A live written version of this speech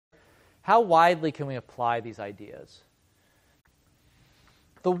How widely can we apply these ideas?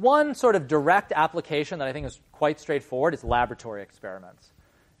 The one sort of direct application that I think is quite straightforward is laboratory experiments.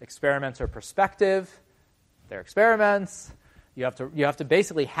 Experiments are prospective. They're experiments. You have to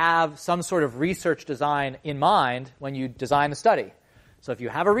basically have some sort of research design in mind when you design the study. So if you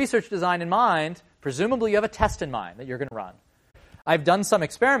have a research design in mind, presumably you have a test in mind that you're going to run. I've done some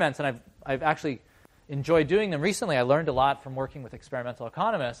experiments, and I've actually enjoyed doing them recently. I learned a lot from working with experimental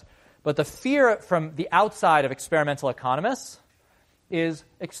economists. But the fear from the outside of experimental economists is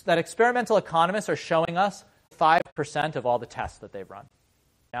that experimental economists are showing us 5% of all the tests that they've run.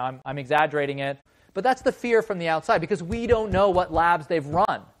 Now, I'm exaggerating it, but that's the fear from the outside because we don't know what labs they've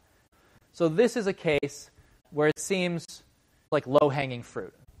run. So this is a case where it seems like low-hanging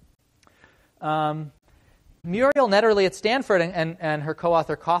fruit. Muriel Netterly at Stanford and her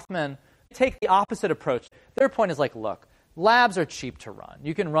co-author Kaufman take the opposite approach. Their point is like, look, labs are cheap to run.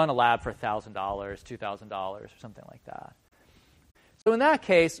 You can run a lab for $1,000, $2,000, or something like that. So in that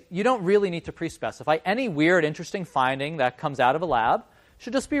case, you don't really need to pre-specify. Any weird, interesting finding that comes out of a lab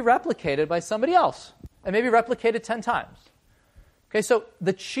should just be replicated by somebody else, and maybe replicated 10 times. Okay, so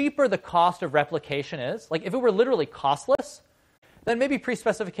the cheaper the cost of replication is, like if it were literally costless, then maybe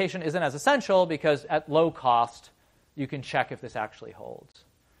pre-specification isn't as essential because at low cost, you can check if this actually holds.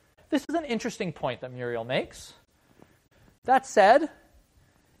 This is an interesting point that Muriel makes. That said,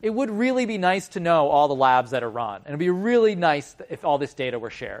 it would really be nice to know all the labs that are run. And it would be really nice if all this data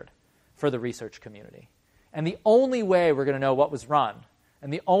were shared for the research community. And the only way we're going to know what was run,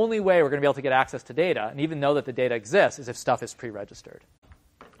 and the only way we're going to be able to get access to data, and even know that the data exists, is if stuff is pre-registered.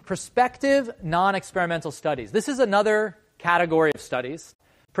 Prospective non-experimental studies. This is another category of studies.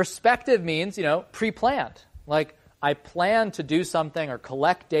 Prospective means, pre-planned. Like, I plan to do something or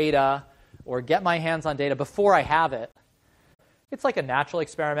collect data or get my hands on data before I have it. It's like a natural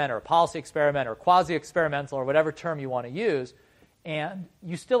experiment or a policy experiment or quasi-experimental or whatever term you want to use. And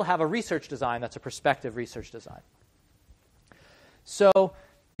you still have a research design that's a prospective research design. So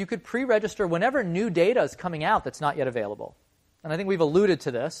you could pre-register whenever new data is coming out that's not yet available. And I think we've alluded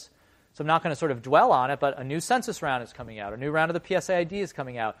to this, so I'm not going to sort of dwell on it, but a new census round is coming out. A new round of the PSAID is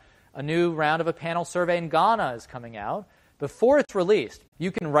coming out. A new round of a panel survey in Ghana is coming out. Before it's released,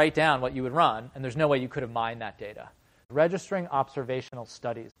 you can write down what you would run, and there's no way you could have mined that data. Registering observational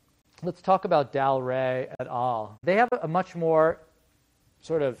studies. Let's talk about Dal-Re et al. They have a much more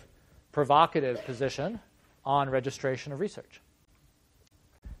sort of provocative position on registration of research.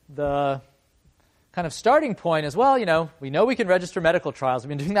 The kind of starting point is, well, we know we can register medical trials. We've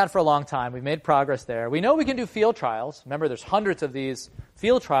been doing that for a long time. We've made progress there. We know we can do field trials. Remember, there's hundreds of these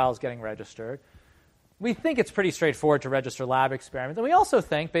field trials getting registered. We think it's pretty straightforward to register lab experiments. And we also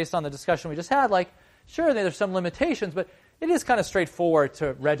think, based on the discussion we just had, sure, there's some limitations, but it is kind of straightforward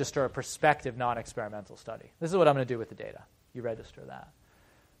to register a prospective non-experimental study. This is what I'm going to do with the data. You register that.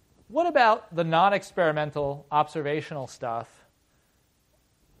 What about the non-experimental observational stuff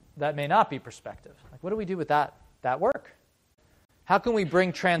that may not be prospective? What do we do with that work? How can we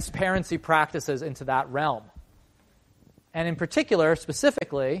bring transparency practices into that realm? And in particular,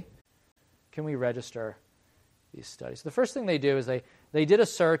 specifically, can we register these studies? The first thing they do is they did a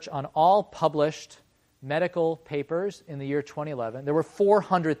search on all published medical papers in the year 2011. There were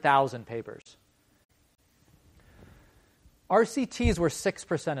 400,000 papers. RCTs were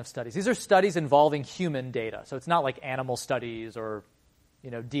 6% of studies. These are studies involving human data. So it's not like animal studies or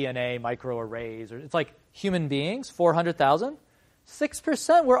DNA microarrays. It's like human beings, 400,000.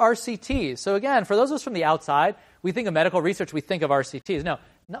 6% were RCTs. So again, for those of us from the outside, we think of medical research, we think of RCTs. No,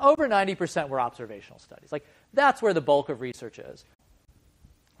 over 90% were observational studies. That's where the bulk of research is.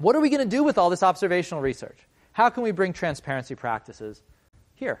 What are we going to do with all this observational research? How can we bring transparency practices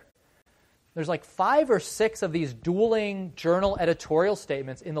here? There's 5 or 6 of these dueling journal editorial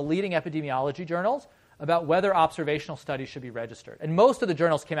statements in the leading epidemiology journals about whether observational studies should be registered. And most of the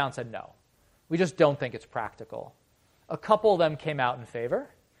journals came out and said no. We just don't think it's practical. A couple of them came out in favor,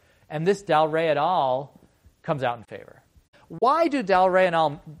 and this Dal-Re et al. Comes out in favor. Why do Dal-Re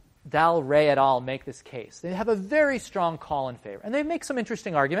et al. Make this case? They have a very strong call in favor, and they make some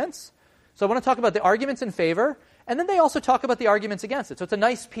interesting arguments. So I want to talk about the arguments in favor, and then they also talk about the arguments against it. So it's a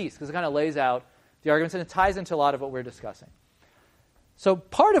nice piece because it kind of lays out the arguments, and it ties into a lot of what we're discussing. So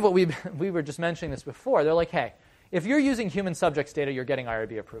part of what we were just mentioning this before, they're like, hey, if you're using human subjects data, you're getting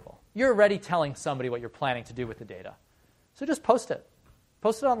IRB approval. You're already telling somebody what you're planning to do with the data. So just post it.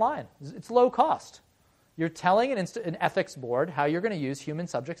 Post it online. It's low cost. You're telling an ethics board how you're going to use human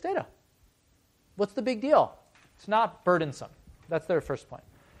subjects data. What's the big deal? It's not burdensome. That's their first point.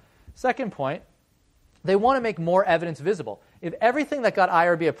 Second point, they want to make more evidence visible. If everything that got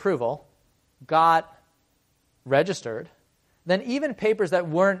IRB approval got registered, then even papers that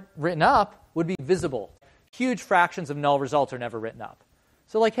weren't written up would be visible. Huge fractions of null results are never written up.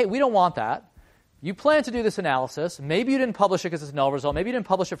 So like, hey, we don't want that. You plan to do this analysis. Maybe you didn't publish it because it's a null result. Maybe you didn't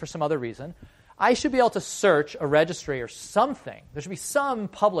publish it for some other reason. I should be able to search a registry or something. There should be some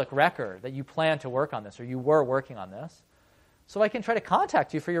public record that you plan to work on this or you were working on this. So I can try to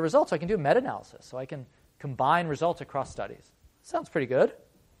contact you for your results. So I can do a meta-analysis. So I can combine results across studies. Sounds pretty good.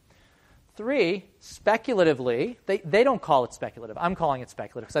 3, speculatively, they don't call it speculative. I'm calling it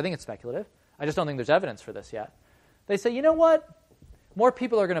speculative because I think it's speculative. I just don't think there's evidence for this yet. They say, you know what? More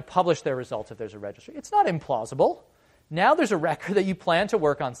people are going to publish their results if there's a registry. It's not implausible. Now there's a record that you plan to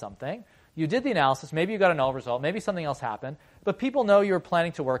work on something. You did the analysis. Maybe you got a null result. Maybe something else happened. But people know you were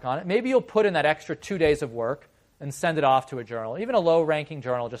planning to work on it. Maybe you'll put in that extra 2 days of work and send it off to a journal, even a low-ranking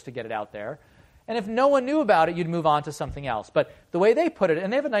journal, just to get it out there. And if no one knew about it, you'd move on to something else. But the way they put it,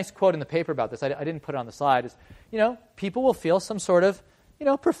 and they have a nice quote in the paper about this, I didn't put it on the slide, is, people will feel some sort of,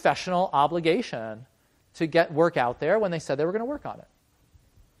 professional obligation to get work out there when they said they were going to work on it.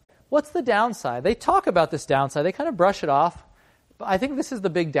 What's the downside? They talk about this downside. They kind of brush it off. But I think this is the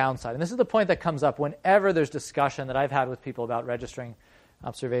big downside. And this is the point that comes up whenever there's discussion that I've had with people about registering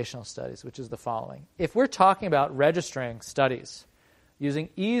observational studies, which is the following. If we're talking about registering studies using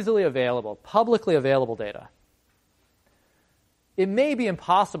easily available, publicly available data, it may be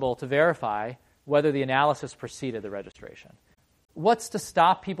impossible to verify whether the analysis preceded the registration. What's to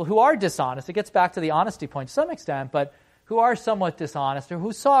stop people who are dishonest? It gets back to the honesty point to some extent, but who are somewhat dishonest or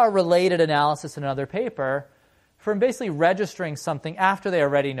who saw a related analysis in another paper from basically registering something after they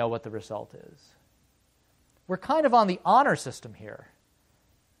already know what the result is. We're kind of on the honor system here.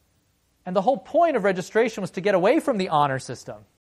 And the whole point of registration was to get away from the honor system.